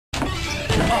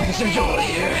Officer Joel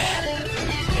here.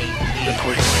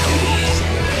 Reporting for duties.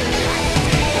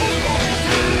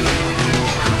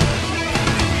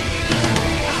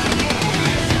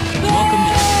 Welcome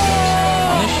to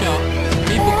On this show,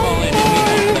 people call in and we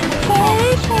help them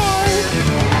with their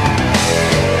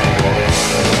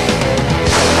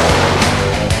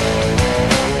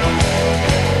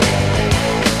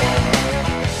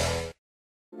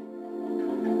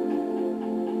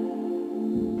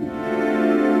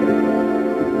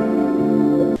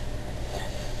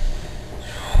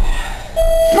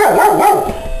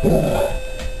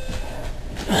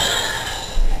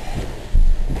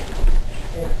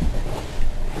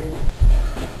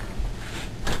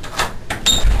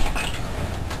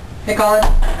Hey Colin.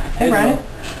 Hey Brandon.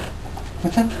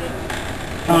 What's up?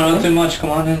 Oh, not too much. Come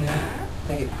on in.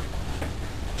 Thank you.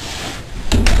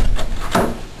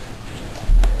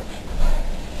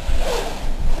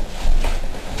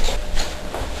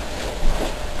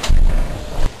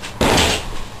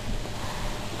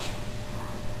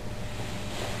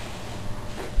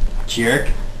 Jerk.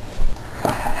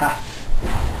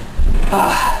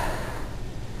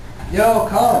 Yo,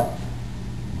 Colin.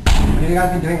 What have you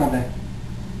guys been doing all day?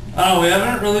 Oh, we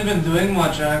haven't really been doing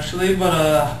much actually,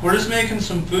 but we're just making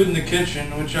some food in the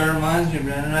kitchen, which reminds me,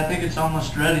 Brandon, I think it's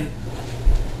almost ready.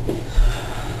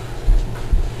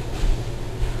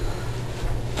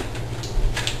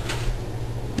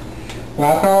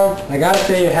 Well, Colin, I gotta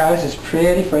say your house is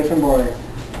pretty free from boring.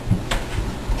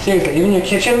 Seriously, even your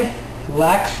kitchen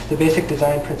lacks the basic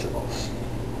design principles.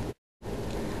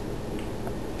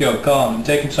 Yo, Colin, I'm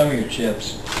taking some of your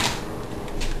chips.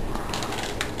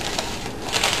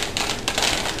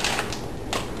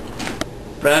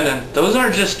 Brandon, those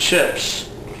aren't just chips.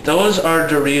 Those are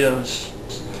Doritos.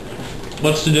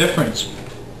 What's the difference?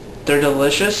 They're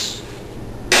delicious.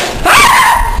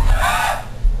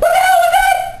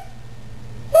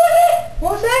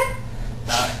 What was that?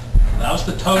 That was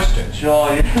the toaster.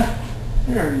 Joel,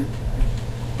 you're...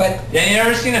 But, Yeah, you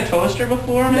ever seen a toaster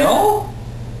before, man? no?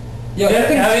 Yo, Yeah, that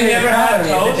thing's have you pretty never had hot. Is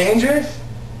it toast? dangerous?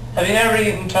 Have you never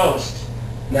eaten toast?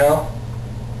 No.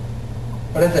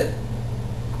 What is it?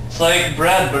 It's like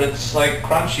bread, but it's like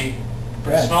crunchy.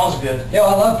 Bread. It smells good. Yo,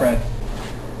 I love bread.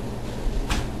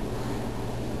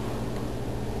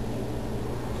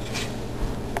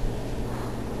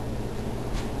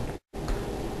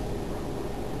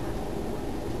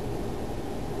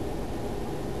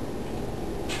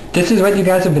 This is what you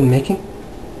guys have been making?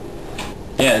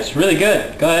 Yeah, it's really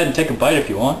good. Go ahead and take a bite if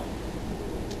you want.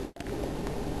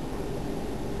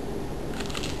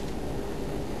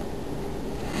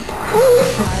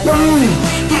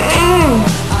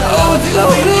 Oh, it's so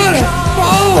good!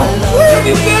 Oh, where have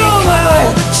you been all my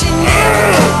life?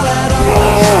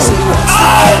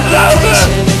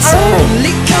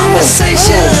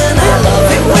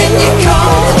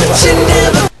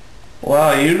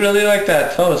 Wow, you really like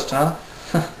that toast, huh?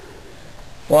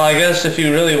 Well, I guess if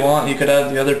you really want, you could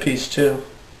have the other piece too.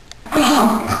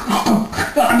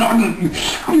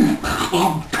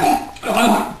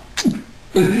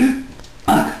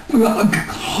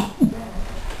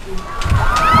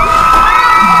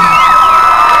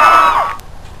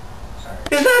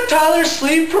 Is that Tyler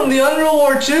Sleep from the Unreal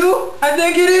War 2? I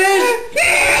think it is!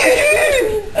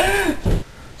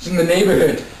 It's in the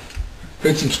neighborhood.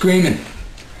 Heard some screaming.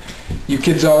 You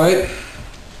kids alright?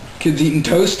 Kids eating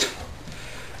toast?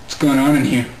 What's going on in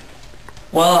here?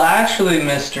 Well, actually,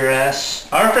 Mr. S,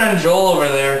 our friend Joel over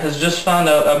there has just found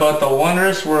out about the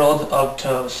wondrous world of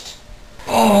toast.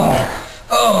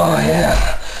 Oh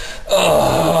yeah.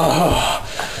 Oh.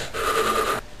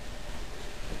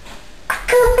 I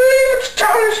can't believe it's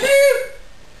Tyler Sleep.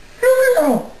 Here we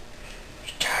go.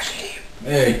 It's Tyler Sleep.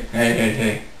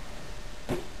 Hey.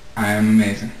 I am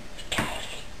amazing.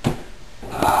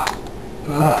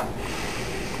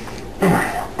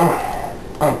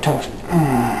 Oh, toast.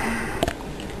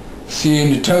 See you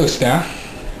into toast, huh?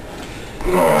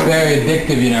 It's very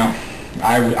addictive, you know.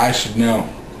 I should know.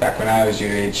 Back when I was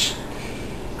your age.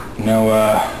 You know,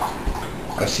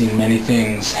 I've seen many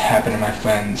things happen to my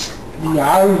friends.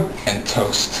 No. And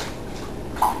toast.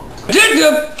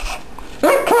 Addictive!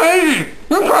 You're crazy!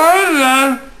 You're crazy,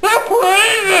 man! You're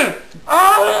crazy!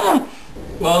 Oh!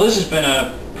 Well, this has been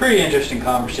a pretty interesting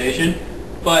conversation,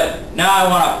 but now I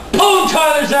want to pull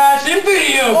Tyler's ass in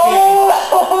video games!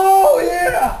 Oh,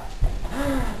 yeah!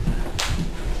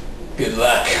 Good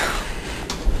luck.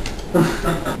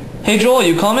 Hey Joel,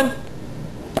 you coming?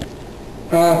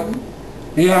 Yeah,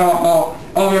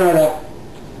 I'll be right up.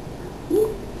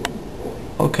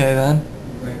 Okay then.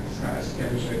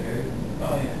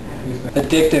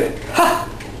 Addictive. Ha!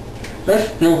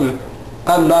 That's stupid.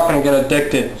 I'm not gonna get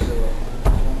addicted.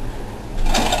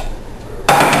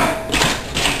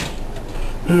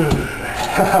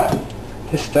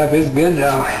 This stuff is good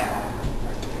though.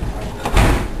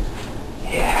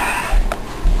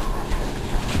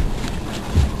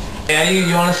 Yeah,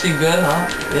 you want to see good, huh?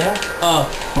 Yeah?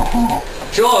 Oh,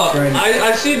 Joel, Right.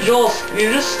 I see Joel,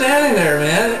 you're just standing there,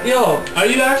 man. Yo, are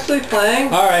you actually playing?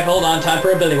 alright, hold on. Time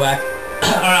for a billy whack.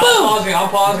 Alright, I'm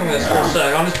pausing this for a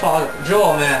sec. I'm just pausing.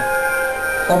 Joel, man,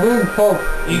 I'm really cold.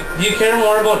 do you care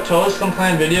more about toast than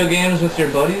playing video games with your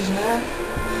buddies, man?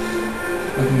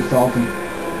 Nothing salty.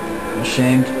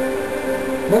 Ashamed.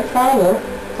 That's fine though.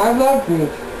 I love food.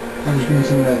 I'm just gonna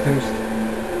some of that toast.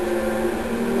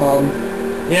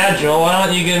 Yeah, Joel, why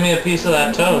don't you give me a piece of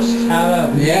that toast? How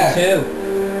about me Yeah. too?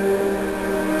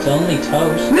 It's only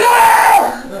toast.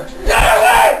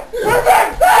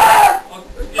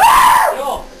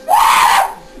 Joel!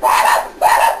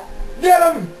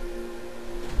 Get him!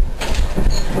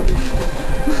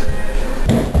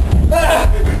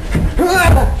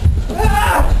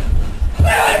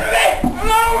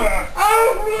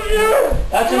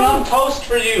 That's enough toast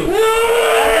for you!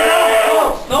 That's enough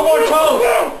toast! No more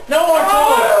toast! No more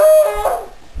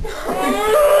toast!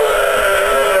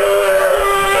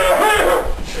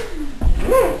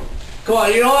 Come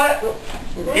on, you know what?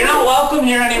 You're not welcome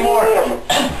here anymore.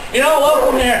 You're not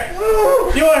welcome here.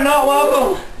 You are not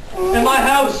welcome in my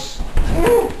house.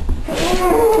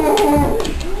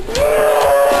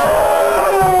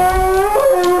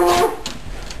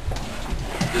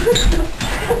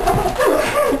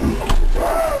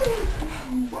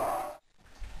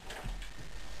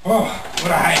 Oh,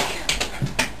 what a hike.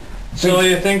 So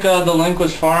you think the link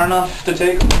was far enough to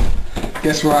take?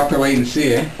 Guess we'll have to wait and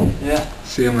see, eh? Yeah.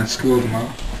 See him at school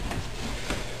tomorrow.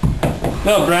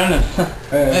 No, Brandon.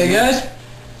 Hey guys,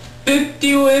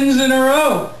 50 wins in a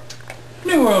row.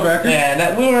 New world record. Man,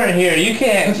 that we weren't here. You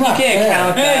can't not fair.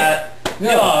 count Hey. that.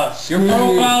 No. Your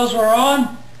profiles were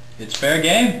on. It's fair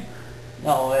game.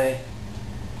 No way.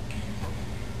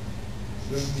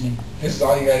 This is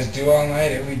all you guys do all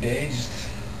night, every day? Just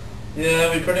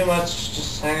Yeah, we pretty much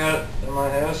just hang out in my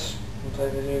house and play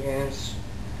video games.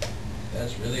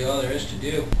 That's really all there is to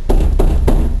do.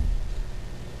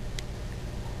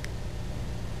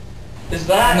 Is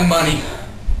that the money.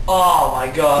 Oh my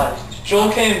god.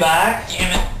 Joel came back?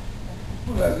 Damn it.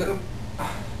 That little...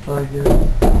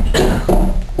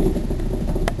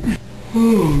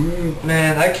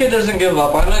 Man, that kid doesn't give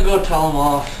up. I'm gonna go tell him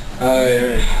off. Oh,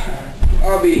 yeah, right.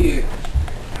 I'll be here.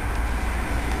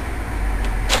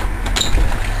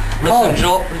 Listen,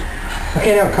 Joel.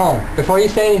 Okay, now calm. Before you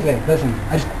say anything, listen.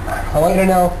 I want you to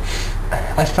know,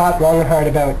 I thought long and hard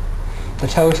about the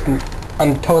toast, and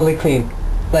I'm totally clean.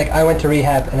 Like, I went to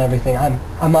rehab and everything.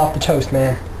 I'm off the toast,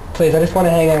 man. Please, I just want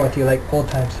to hang out with you, like old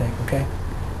time's sake, okay?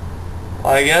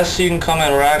 I guess you can come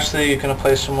in. We're actually gonna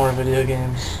play some more video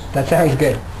games. That sounds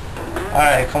good.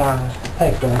 Alright, come on.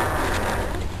 Thanks, man.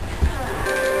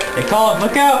 Hey Colin,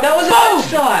 look out! That was a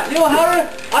headshot! Yo, how did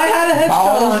I had a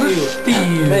headshot on you.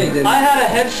 Hey, didn't. I had a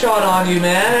headshot on you,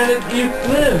 man, and you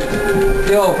lived.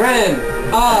 Yo, Brandon.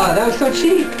 Ah, that was so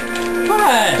cheap.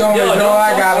 What? Don't Yo, know don't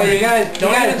I got fuck him. You guys,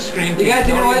 Don't even scream. You guys,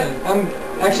 you know Don't what? even-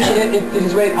 Actually,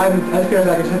 just wait. I'm scared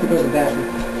I just have to go to the bathroom.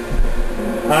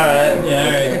 Alright. Yeah,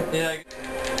 alright. Yeah.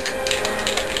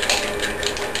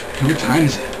 What time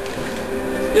is it?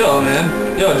 Yo,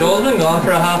 man. Yo, Joel's been gone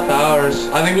for a half hour.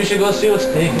 I think we should go see what's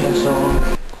taking him so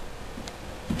long.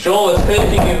 Joel, what's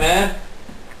taking you, man?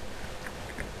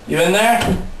 You in there?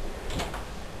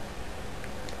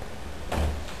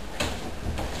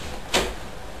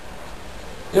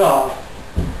 Yo.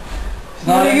 He's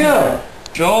not in there.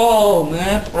 Joel,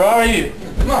 man. Where are you?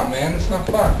 Come on, man. It's not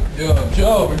fun. Yo,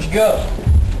 Joe, where'd you go?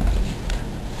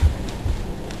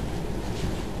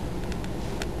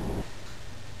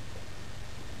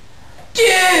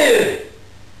 Dude!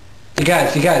 You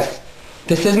guys.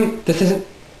 This isn't what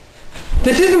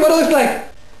it looks like.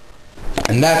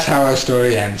 And that's how our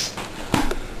story ends.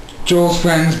 Joel's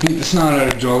friends beat the snot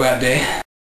out of Joel that day.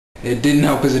 It didn't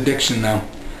help his addiction, though.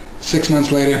 6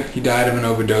 months later, he died of an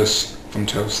overdose from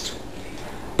toast.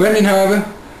 Brendan,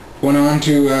 however, went on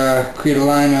to create a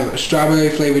line of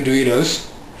strawberry-flavored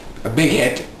Doritos, a big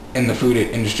hit in the food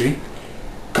industry.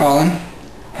 Colin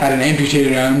had an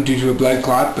amputated arm due to a blood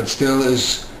clot, but still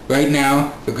is, right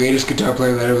now, the greatest guitar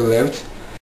player that ever lived.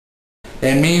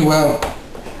 And me, well,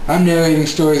 I'm narrating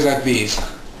stories like these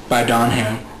by Don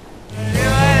Heron.